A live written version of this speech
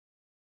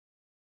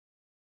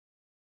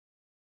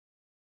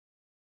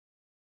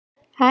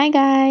Hi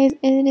guys,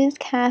 it is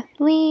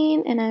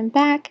Kathleen and I'm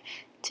back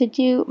to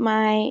do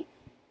my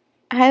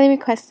highly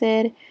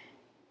requested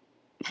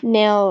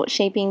nail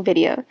shaping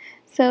video.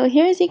 So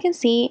here, as you can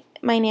see,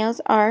 my nails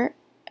are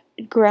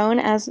grown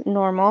as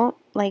normal,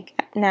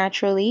 like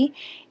naturally,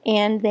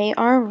 and they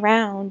are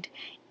round.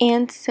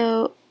 And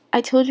so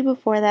I told you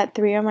before that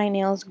 3 of my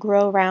nails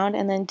grow round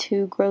and then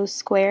 2 grow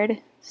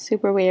squared.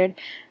 Super weird.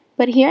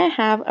 But here I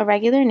have a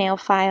regular nail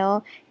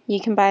file.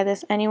 You can buy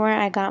this anywhere.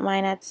 I got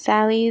mine at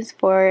Sally's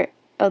for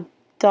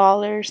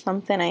 $1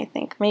 something, I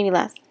think, maybe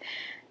less.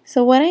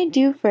 So what I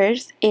do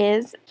first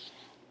is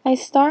I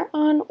start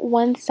on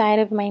one side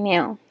of my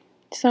nail.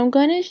 So I'm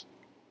going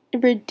to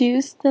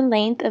reduce the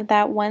length of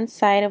that one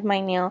side of my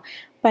nail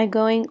by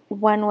going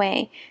one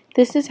way.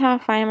 This is how I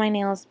find my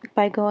nails,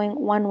 by going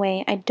one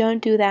way. I don't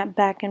do that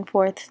back and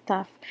forth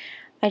stuff.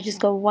 I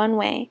just go one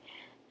way.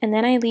 And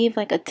then I leave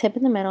like a tip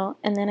in the middle,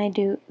 and then I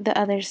do the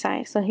other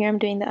side. So here I'm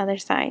doing the other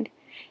side.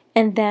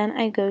 And then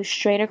I go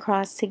straight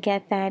across to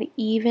get that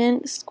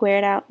even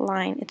squared out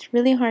line. It's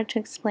really hard to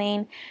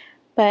explain,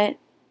 but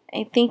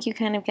I think you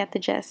kind of get the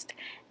gist.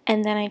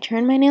 And then I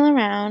turn my nail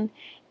around,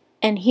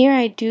 and here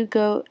I do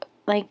go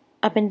like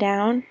up and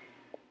down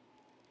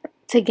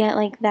to get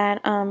like that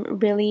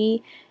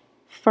really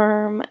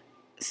firm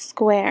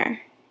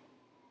square.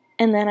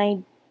 And then I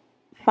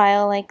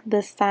file like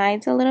the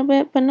sides a little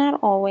bit, but not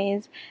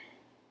always.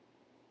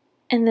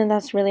 And then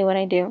that's really what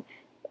I do,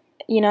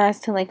 as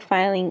to like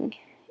filing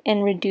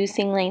and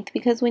reducing length,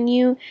 because when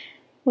you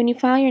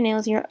file your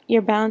nails,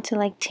 you're bound to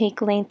like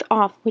take length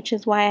off, which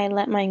is why I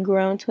let mine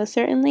grow to a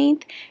certain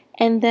length,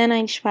 and then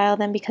I file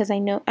them because I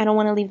know I don't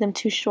want to leave them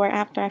too short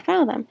after I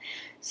file them.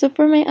 So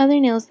for my other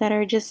nails that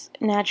are just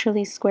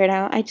naturally squared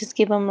out, I just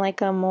give them like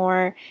a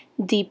more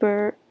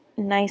deeper,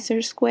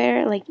 nicer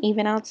square, like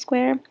even out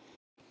square.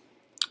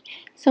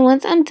 So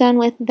once I'm done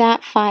with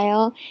that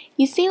file,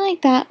 you see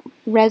like that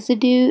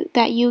residue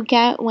that you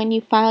get when you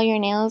file your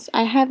nails?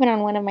 I have it on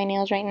one of my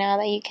nails right now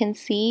that you can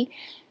see.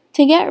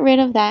 To get rid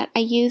of that, I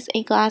use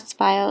a glass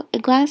file. A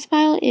glass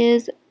file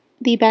is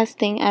the best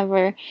thing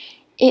ever.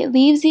 It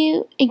gives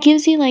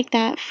you like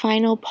that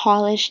final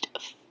polished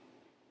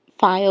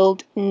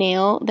filed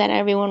nail that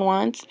everyone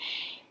wants.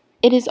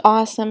 It is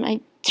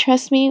awesome.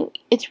 Trust me,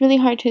 it's really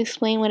hard to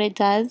explain what it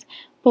does,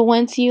 but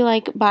once you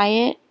like buy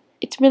it,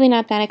 it's really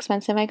not that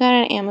expensive. I got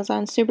it on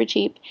Amazon, super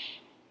cheap.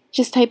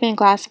 Just type in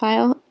glass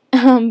file.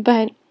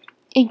 But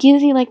it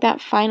gives you like that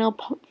final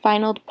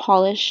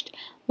polished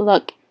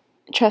look.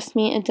 Trust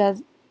me, it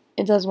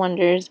does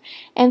wonders.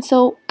 And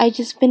so I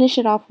just finish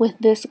it off with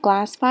this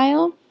glass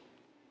file,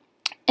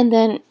 and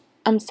then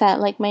I'm set.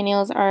 Like my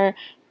nails are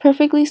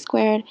perfectly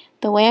squared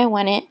the way I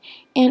want it.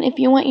 And if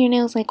you want your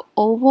nails like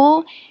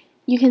oval,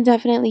 you can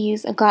definitely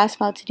use a glass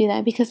file to do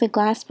that, because a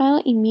glass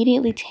file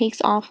immediately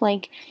takes off,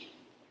 like,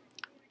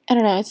 I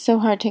don't know, it's so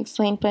hard to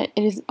explain, but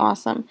it is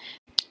awesome.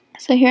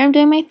 So here I'm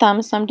doing my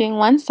thumb, so I'm doing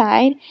one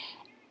side,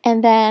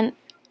 and then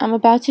I'm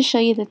about to show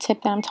you the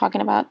tip that I'm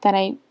talking about that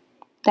I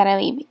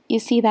leave. You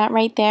see that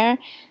right there?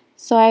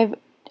 So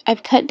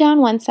I've cut down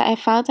one side, I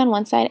filed down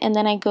one side, and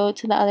then I go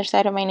to the other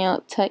side of my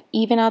nail to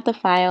even out the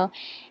file,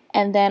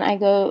 and then I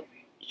go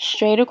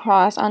straight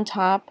across on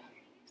top.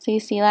 So you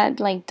see that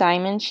like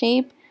diamond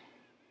shape?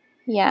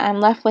 Yeah,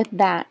 I'm left with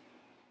that.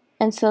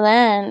 And so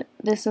then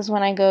this is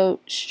when I go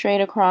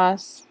straight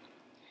across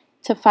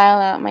to file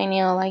out my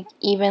nail like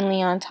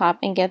evenly on top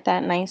and get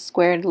that nice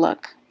squared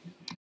look.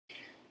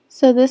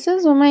 So this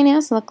is what my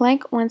nails look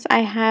like once I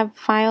have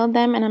filed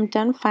them and I'm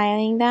done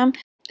filing them.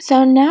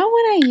 So now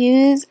what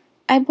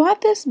I bought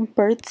this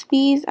Burts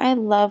Bees. I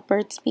love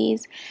Burts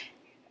Bees.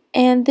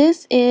 And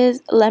this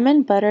is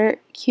lemon butter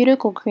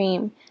cuticle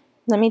cream.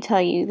 Let me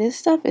tell you, this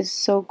stuff is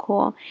so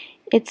cool.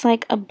 It's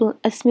like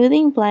a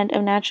smoothing blend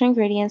of natural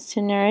ingredients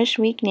to nourish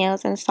weak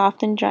nails and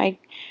soften dry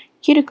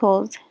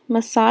cuticles.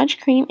 Massage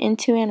cream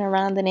into and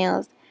around the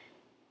nails.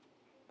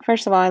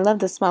 First of all, I love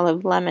the smell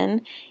of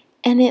lemon.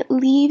 And it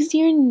leaves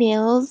your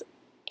nails,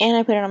 and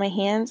I put it on my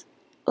hands,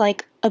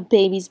 like a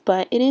baby's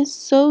butt. It is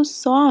so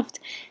soft.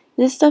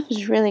 This stuff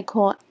is really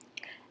cool.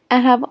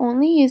 I have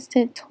only used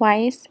it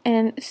twice,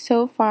 and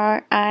so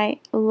far I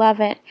love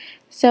it.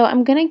 So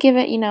I'm going to give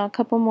it, a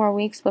couple more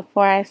weeks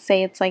before I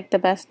say it's like the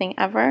best thing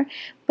ever.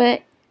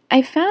 But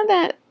I found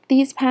that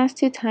these past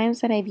 2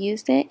 times that I've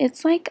used it,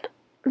 it's like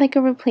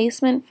a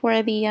replacement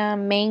for the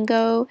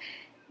mango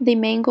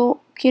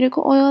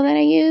cuticle oil that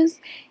I use.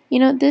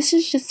 This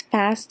is just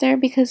faster,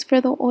 because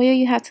for the oil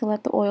you have to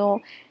let the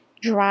oil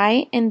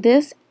dry, and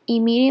this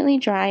immediately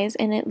dries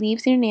and it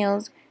leaves your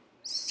nails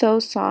so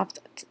soft.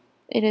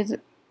 It is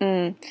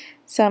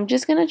So I'm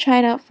just going to try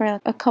it out for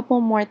a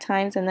couple more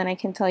times, and then I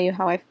can tell you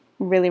how I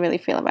really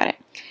feel about it.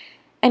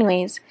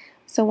 Anyways,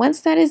 so once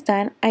that is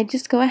done, I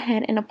just go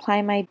ahead and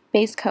apply my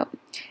base coat.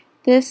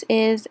 This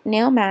is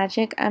Nail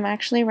Magic. I'm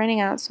actually running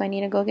out, so I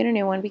need to go get a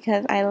new one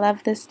because I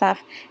love this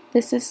stuff.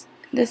 This is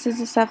the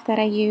stuff that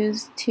I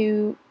use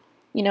to,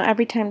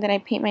 every time that I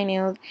paint my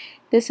nails.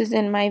 This is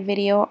in my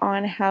video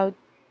on how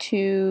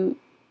to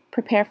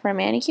prepare for a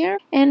manicure.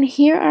 And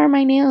here are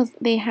my nails.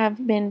 They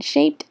have been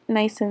shaped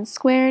nice and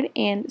squared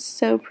and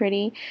so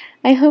pretty.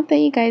 I hope that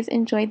you guys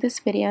enjoyed this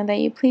video, and that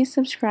you please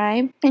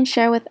subscribe and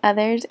share with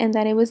others, and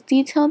that it was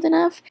detailed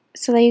enough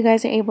so that you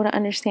guys are able to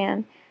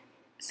understand.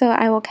 So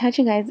I will catch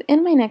you guys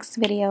in my next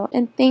video,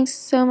 and thanks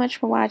so much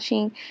for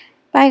watching.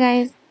 Bye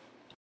guys!